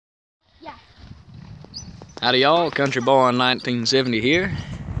Howdy y'all, Country Boy in 1970 here.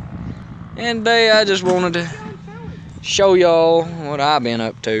 And today I just wanted to show y'all what I've been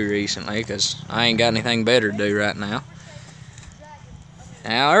up to recently, because I ain't got anything better to do right now.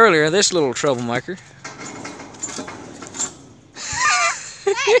 Now earlier, this little troublemaker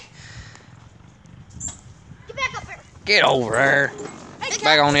Get back up here. Get over there. Hey,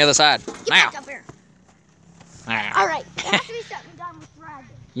 Back on the other side. Get Now. back up here. Now. Alright, it has to be something done with dragon.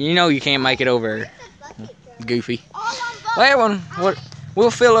 You know you can't make it over there, Goofy. All on Well, we'll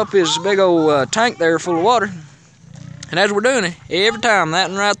fill up his big old tank there full of water. And as we're doing it, every time,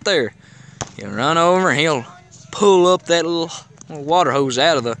 that one right there, he'll run over and he'll pull up that little water hose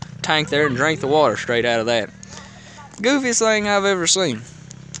out of the tank there and drink the water straight out of that. Goofiest thing I've ever seen.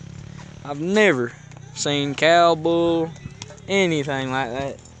 I've never seen cow, bull, anything like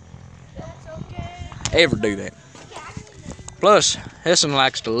that ever do that. Plus, this one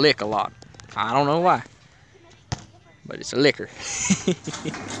likes to lick a lot. I don't know why, but it's a licker.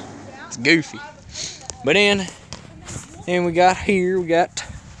 It's goofy. But then we got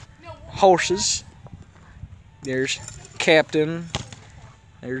horses. There's Captain.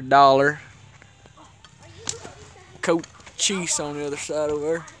 There's Dollar. Cochise on the other side over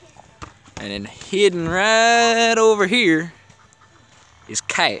there. And then hidden right over here is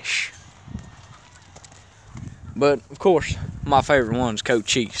Cash. But of course, my favorite one's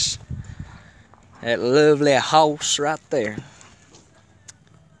Cochise. That lovely horse right there.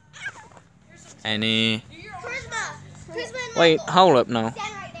 And then wait, hold up, no.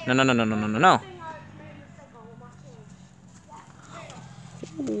 No.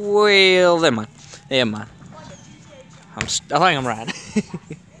 Well, never mind. I think I'm right.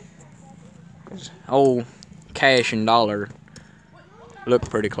 Old Cash and Dollar look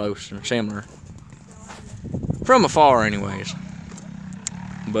pretty close and similar. From afar, anyways.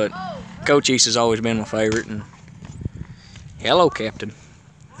 But Cochise has always been my favorite. And hello, Captain.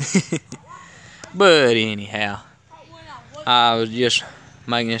 But anyhow, I was just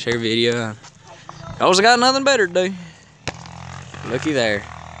making this here video. I also got nothing better to do. Looky there.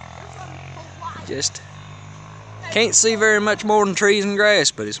 Just can't see very much more than trees and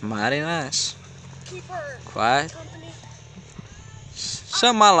grass, but it's mighty nice. Quiet.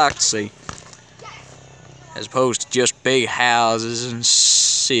 Something I like to see, as opposed to just big houses and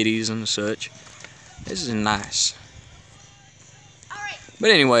cities and such. This is nice.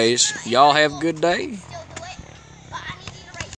 But anyways, y'all have a good day.